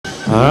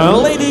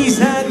Ladies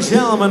and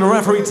gentlemen,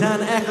 referee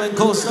Dan Eklund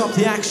calls stop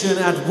the action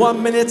at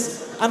 1 minute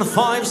and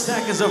 5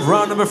 seconds of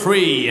round number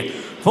 3.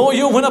 For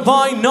your winner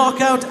by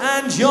knockout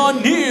and your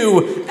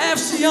new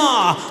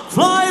FCR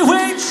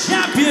flyweight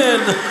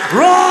champion,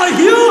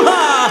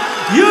 Rohullah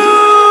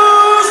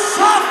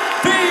Yousofi!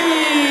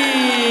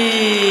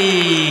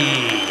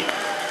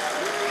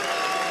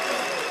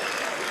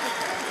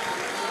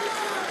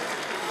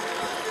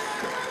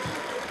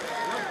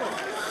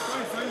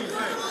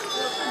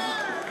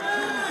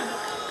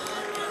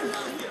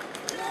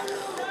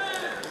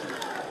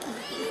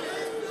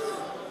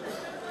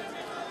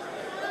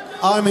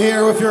 I'm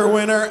here with your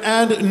winner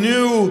and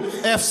new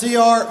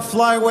FCR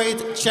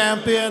flyweight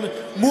champion,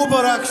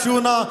 Mubarak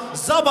Shuna,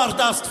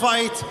 Zabardast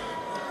fight.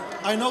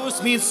 I know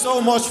this means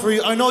so much for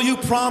you. I know you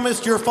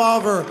promised your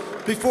father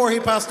before he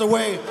passed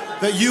away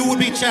that you would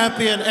be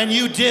champion, and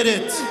you did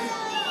it.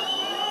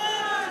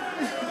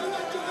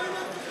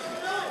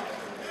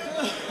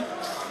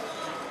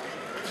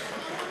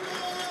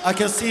 I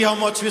can see how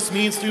much this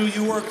means to you.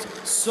 You worked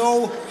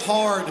so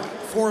hard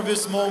for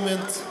this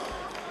moment.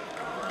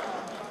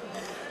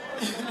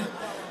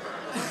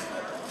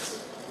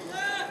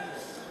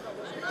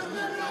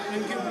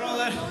 Thank you,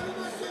 brother.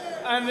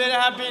 I'm very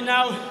happy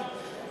now.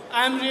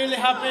 I'm really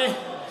happy.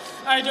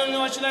 I don't know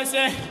what should I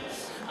say.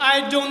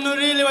 I don't know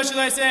really what should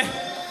I say.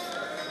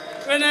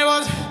 When I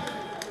was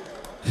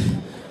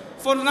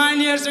 9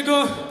 years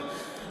ago,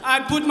 I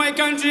put my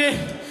country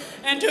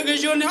and took a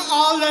journey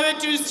all the way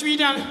to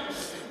Sweden.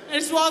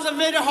 It was a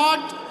very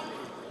hard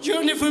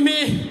journey for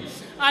me.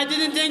 I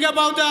didn't think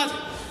about that.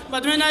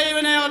 But when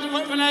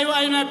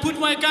I put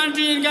my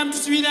country and came to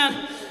Sweden,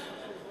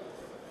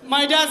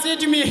 my dad said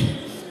to me,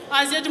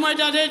 I said to my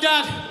dad, hey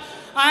dad,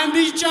 I'm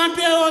the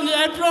champion one day.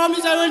 I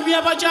promise I will be a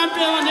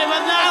champion one day,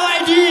 but now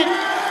I did.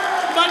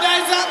 But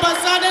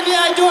suddenly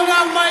I don't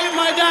have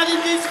my dad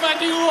in this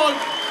fucking world.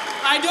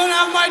 I don't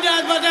have my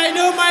dad, but I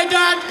know my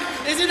dad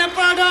is in a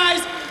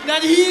paradise,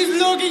 that he is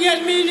looking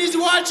at me and he's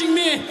watching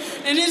me,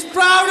 and he's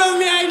proud of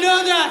me. I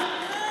know that.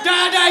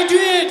 Dad, I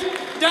did it.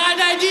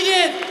 Dad, I did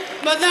it.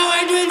 But now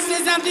I'm doing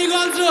something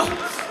also.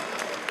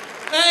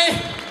 Hey,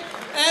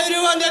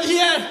 everyone that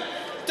here,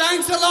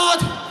 thanks a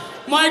lot.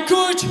 My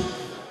coach,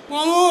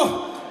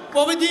 Mamu,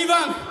 Bobby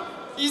Divan,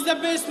 he's the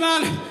best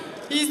man.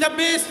 He's the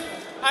best.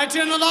 I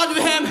train a lot with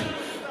him.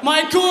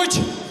 My coach,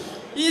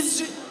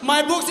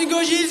 my boxing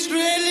coach, he's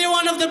really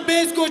one of the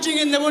best coaching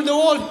in the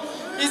world.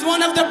 He's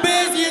one of the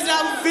best. He's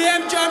a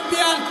VM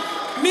champion.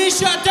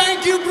 Misha,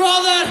 thank you,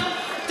 brother.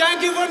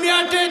 Thank you for me,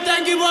 Arte.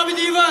 Thank you, Bobby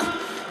Divan.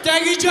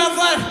 Thank you,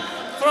 Jafar,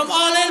 from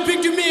all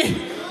helping to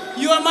me.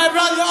 You are my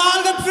brother.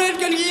 All the friends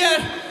can hear.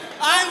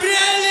 I'm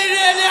really,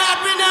 really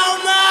happy now,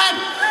 man.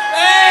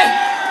 Hey,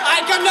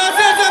 I cannot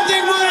say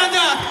something more than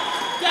that.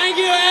 Thank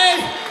you, hey.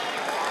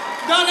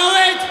 Don't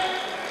wait.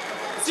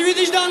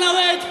 Swedish, don't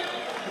wait.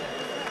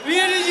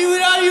 Where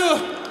are you?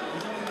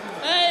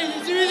 Hey,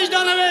 Swedish,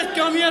 don't wait.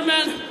 Come here,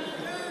 man.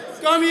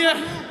 Come here.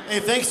 Hey,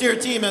 thanks to your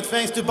team and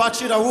thanks to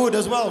Bachir Dawood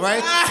as well,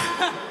 right?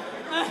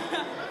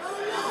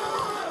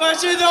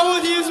 Bachir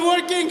Dawood, he is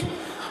working.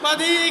 But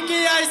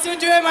I said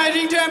to him, I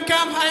ring to him,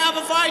 come, I have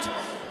a fight.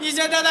 He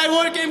said that I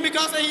work him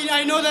because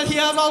I know that he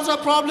has also a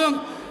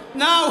problem.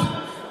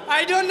 Now,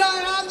 I don't know,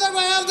 I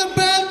have the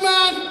belt,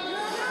 man.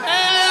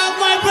 Hey, I have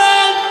my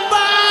belt,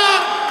 bah!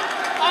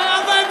 I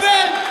have my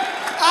belt.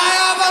 I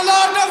have a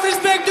lot of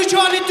respect to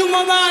Jonny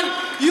Touma, man.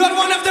 You are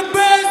one of the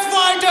best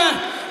fighters.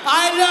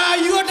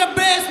 You are the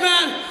best,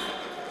 man.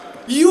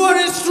 You are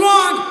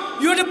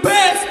strong. You are the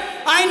best.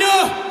 I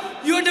know.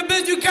 You are the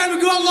best. You can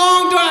go a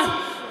long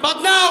time.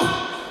 But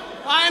now,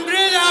 I am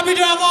really happy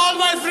to have all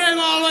my friends,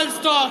 all my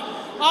stars,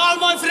 all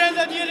my friends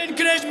that here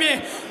encourage me.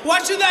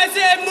 What should I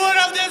say more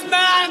of this,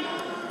 man?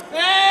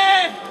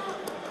 Hey!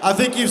 I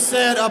think you've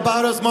said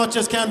about as much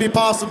as can be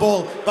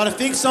possible, but I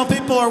think some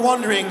people are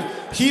wondering,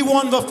 he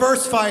won the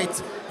first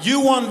fight, you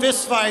won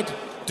this fight.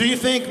 Do you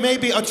think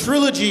maybe a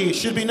trilogy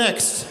should be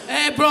next?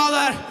 Hey,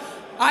 brother,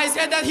 I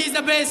said that he's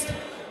the best.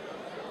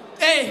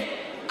 Hey,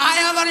 I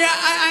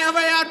have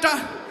a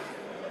yata.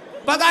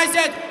 But I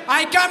said,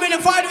 I come in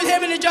a fight with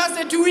him in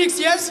just 2 weeks,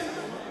 yes?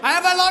 I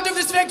have a lot of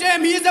respect to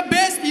him. He is the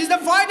best. He's the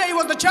fighter. He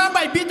was the champ.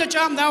 I beat the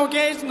champ now,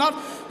 okay? It's not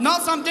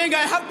something I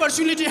have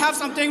personality, have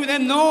something with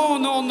him. No.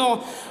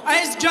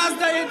 It's just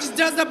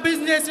the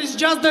business. It's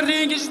just the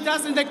ring. It's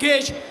just in the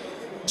cage.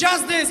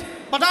 Just this.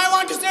 But I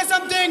want to say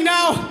something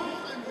now.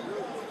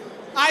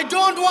 I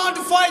don't want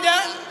to fight.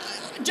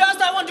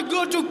 I want to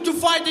go to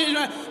fight.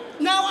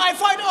 Now I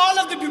fight all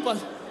of the people.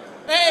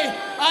 Hey,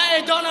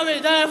 I don't know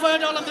it. I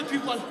fight all of the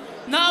people.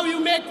 Now you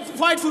make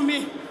fight for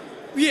me.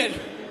 Weird.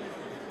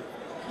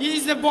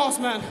 He's the boss,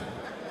 man.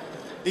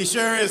 He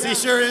sure is. He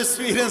sure is.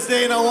 Sweden's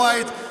Dana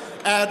White.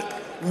 And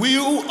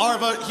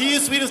He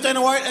is Sweden's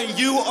Dana White, and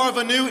you are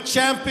the new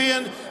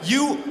champion.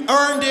 You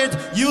earned it.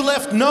 You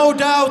left no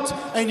doubt,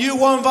 and you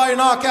won by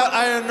knockout.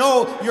 I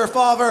know your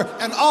father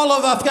and all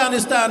of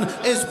Afghanistan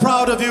is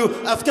proud of you.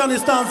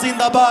 Afghanistan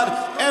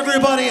Zindabad.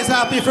 Everybody is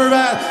happy for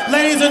that.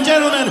 Ladies and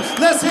gentlemen,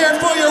 let's hear it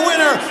for your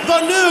winner,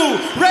 the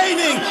new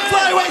reigning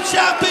flyweight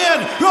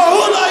champion,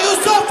 Rohullah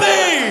Yousofi.